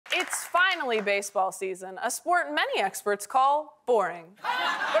It's finally baseball season, a sport many experts call boring.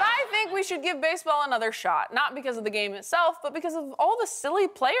 But I think we should give baseball another shot, not because of the game itself, but because of all the silly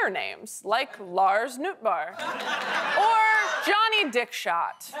player names, like Lars Nootbaar or Johnny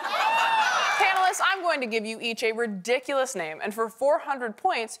Dickshot. Panelists, I'm going to give you each a ridiculous name, and for 400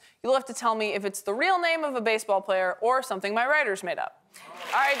 points, you'll have to tell me if it's the real name of a baseball player or something my writers made up.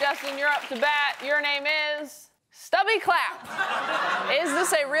 All right, Justin, you're up to bat. Your name is Stubby Clapp. Is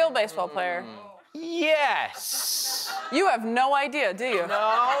this a real baseball player? Yes. You have no idea, do you?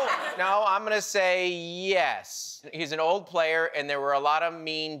 No, I'm gonna say yes. He's an old player, and there were a lot of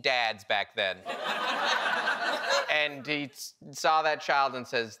mean dads back then. And he saw that child and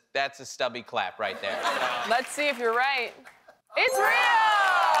says, that's a Stubby Clapp right there. Let's see if you're right. It's real!